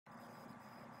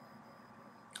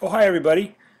Oh, hi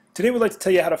everybody. Today we'd like to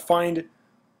tell you how to find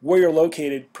where you're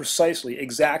located precisely,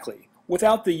 exactly,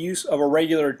 without the use of a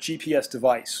regular GPS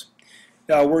device.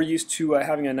 We're used to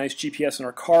having a nice GPS in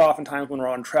our car oftentimes when we're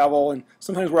on travel, and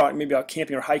sometimes we're out, maybe out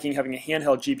camping or hiking, having a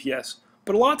handheld GPS.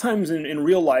 But a lot of times in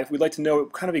real life, we'd like to know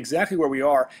kind of exactly where we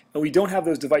are, and we don't have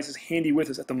those devices handy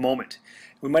with us at the moment.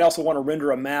 We might also want to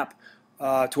render a map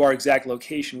to our exact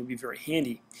location, would be very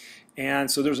handy.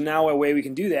 And so there's now a way we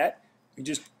can do that. You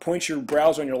just point your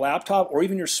browser on your laptop or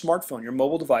even your smartphone, your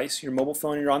mobile device, your mobile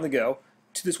phone, and you're on the go,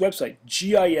 to this website,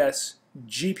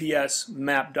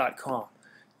 GISGPSMAP.com.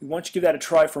 We want you to give that a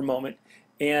try for a moment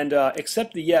and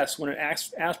accept the yes when it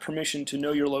asks permission to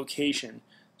know your location.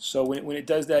 So when it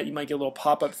does that, you might get a little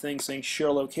pop-up thing saying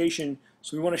share location.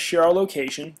 So we want to share our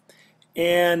location,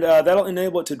 and that'll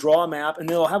enable it to draw a map, and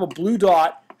then it'll have a blue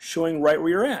dot showing right where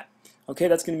you're at. Okay,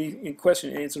 that's going to be in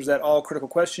question. It answers that all critical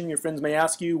question. Your friends may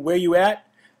ask you, where you at,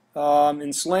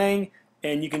 in slang,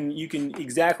 and you can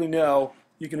exactly know.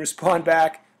 You can respond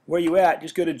back, where you at.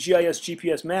 Just go to GIS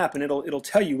GPS map, and it'll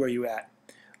tell you where you at.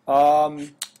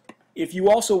 If you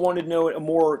also wanted to know a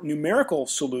more numerical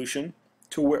solution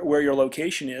to where your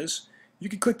location is, you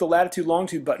can click the latitude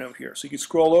longitude button over here. So you can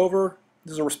scroll over.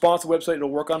 This is a responsive website. It'll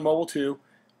work on mobile too.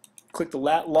 Click the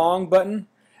lat long button.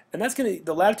 And that's going to,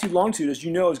 the latitude longitude, as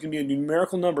you know, is going to be a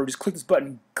numerical number. Just click this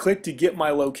button, click to get my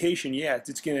location. Yeah,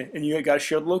 it's going to, and you got to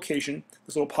share the location,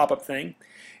 this little pop-up thing.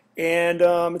 And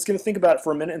it's going to think about it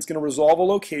for a minute. And it's going to resolve a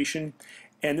location.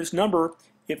 And this number,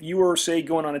 if you were, say,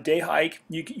 going on a day hike,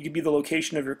 you could be the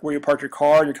location of where you parked your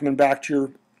car. You're coming back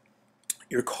to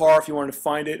your car if you wanted to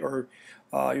find it, or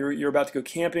you're about to go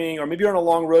camping, or maybe you're on a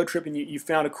long road trip and you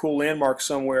found a cool landmark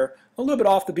somewhere, a little bit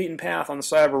off the beaten path on the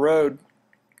side of a road,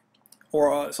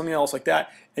 or something else like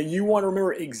that, and you want to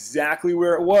remember exactly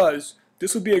where it was.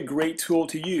 This would be a great tool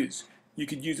to use. You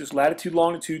could use this latitude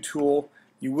longitude tool.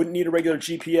 You wouldn't need a regular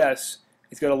GPS.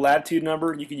 It's got a latitude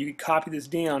number. You could copy this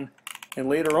down, and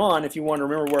later on, if you want to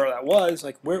remember where that was,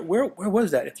 like where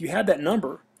was that? If you had that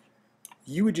number,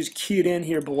 you would just key it in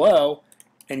here below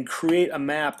and create a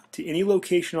map to any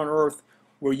location on Earth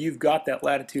where you've got that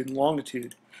latitude and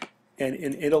longitude,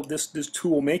 and this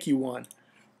tool will make you one.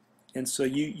 And so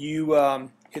you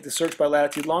hit the search by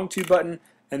latitude longitude button,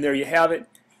 and there you have it.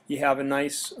 You have a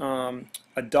nice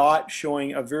a dot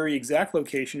showing a very exact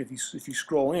location. If you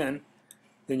scroll in,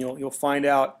 then you'll find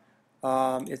out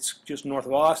it's just north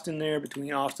of Austin there,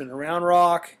 between Austin and Round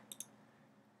Rock.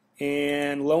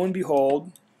 And lo and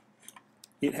behold,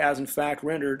 it has in fact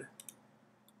rendered a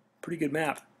pretty good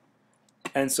map.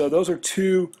 And so those are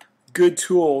two good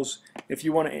tools if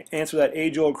you want to answer that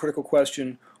age-old critical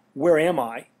question, where am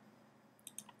I?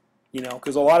 You know,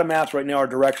 because a lot of maps right now are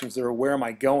directions. They're where am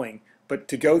I going? But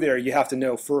to go there, you have to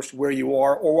know first where you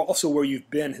are, or also where you've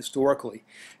been historically.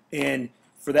 And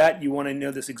for that, you want to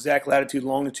know this exact latitude,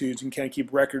 longitudes, and kind of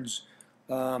keep records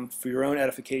for your own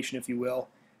edification, if you will.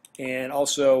 And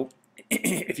also,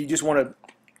 if you just want to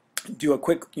do a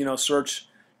quick, search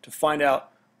to find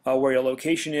out where your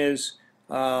location is,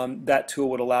 that tool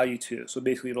would allow you to. So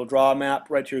basically, it'll draw a map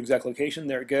right to your exact location.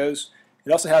 There it goes.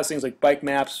 It also has things like bike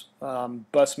maps,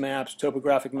 bus maps,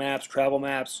 topographic maps, travel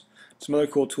maps, some other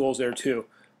cool tools there too.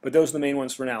 But those are the main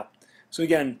ones for now. So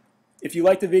again, if you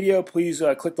like the video, please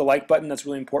click the like button. That's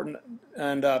really important.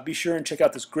 And be sure and check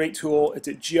out this great tool. It's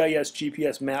at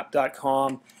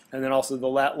GISGPSMAP.com. And then also the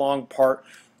lat long part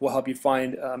will help you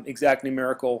find exact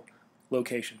numerical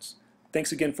locations.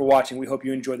 Thanks again for watching. We hope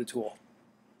you enjoy the tool.